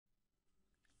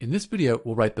In this video,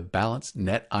 we'll write the balanced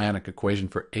net ionic equation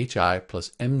for Hi plus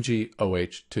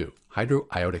MgOH2,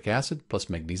 hydroiodic acid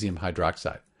plus magnesium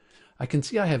hydroxide. I can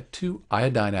see I have two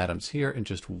iodine atoms here and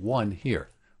just one here.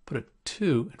 Put a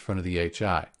 2 in front of the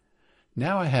Hi.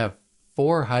 Now I have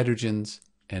 4 hydrogens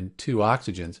and 2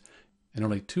 oxygens, and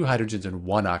only 2 hydrogens and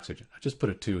 1 oxygen. I just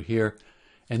put a 2 here,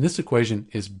 and this equation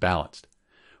is balanced.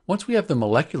 Once we have the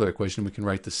molecular equation, we can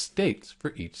write the states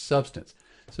for each substance.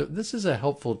 So this is a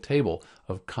helpful table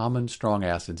of common strong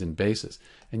acids and bases.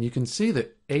 And you can see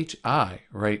that Hi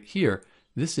right here,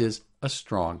 this is a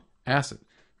strong acid.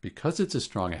 Because it's a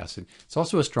strong acid, it's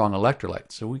also a strong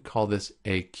electrolyte. So we call this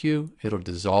AQ. It'll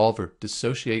dissolve or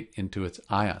dissociate into its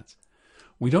ions.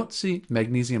 We don't see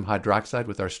magnesium hydroxide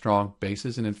with our strong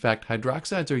bases. And in fact,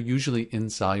 hydroxides are usually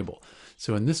insoluble.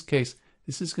 So in this case,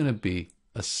 this is going to be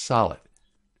a solid.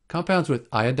 Compounds with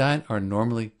iodine are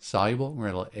normally soluble. We're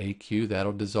at AQ,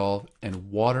 that'll dissolve, and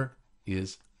water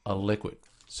is a liquid.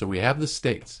 So we have the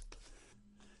states.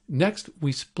 Next,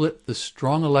 we split the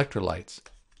strong electrolytes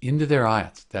into their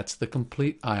ions. That's the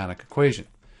complete ionic equation.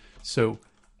 So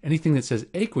anything that says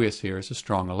aqueous here is a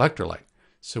strong electrolyte.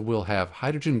 So we'll have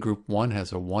hydrogen group 1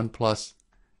 has a 1 plus,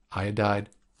 iodide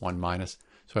 1 minus.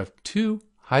 So I have 2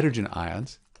 hydrogen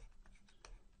ions,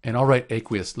 and I'll write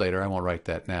aqueous later, I won't write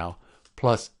that now,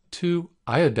 plus 2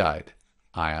 iodide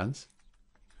ions.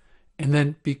 And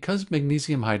then because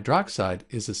magnesium hydroxide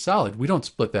is a solid, we don't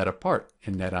split that apart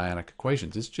in net ionic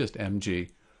equations. It's just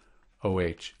MgOH2.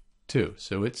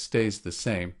 So it stays the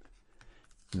same.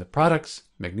 In the products,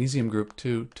 magnesium group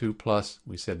 2, 2 plus,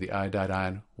 we said the iodide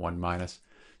ion, 1 minus.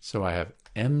 So I have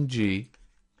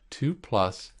Mg2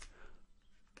 plus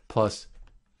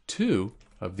 2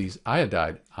 of these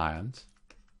iodide ions.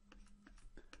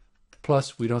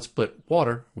 Plus, we don't split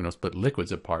water, we don't split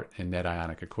liquids apart in net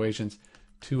ionic equations,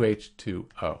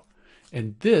 2H2O.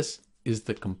 And this is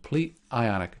the complete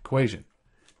ionic equation.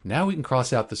 Now we can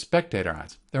cross out the spectator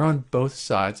ions. They're on both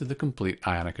sides of the complete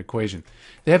ionic equation.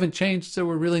 They haven't changed, so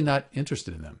we're really not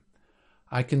interested in them.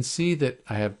 I can see that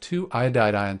I have 2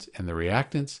 iodide ions in the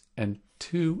reactants and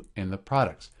 2 in the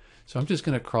products. So I'm just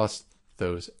going to cross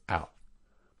those out.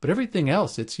 But everything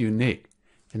else, it's unique.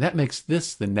 And that makes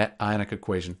this the net ionic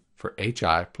equation for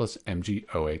Hi plus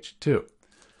MgOH2.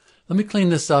 Let me clean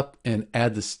this up and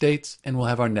add the states, and we'll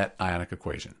have our net ionic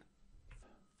equation.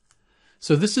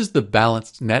 So this is the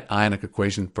balanced net ionic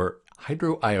equation for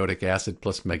hydroiodic acid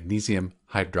plus magnesium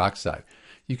hydroxide.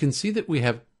 You can see that we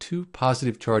have 2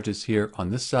 positive charges here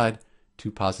on this side, 2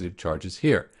 positive charges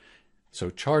here. So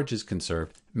charge is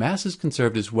conserved. Mass is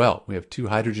conserved as well. We have 2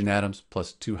 hydrogen atoms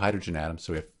plus 2 hydrogen atoms.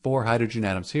 So we have 4 hydrogen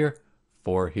atoms here,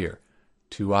 4 here.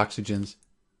 2 oxygens,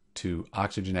 2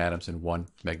 oxygen atoms, and 1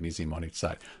 magnesium on each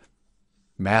side.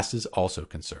 Mass is also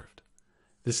conserved.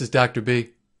 This is Dr.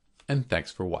 B, and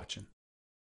thanks for watching.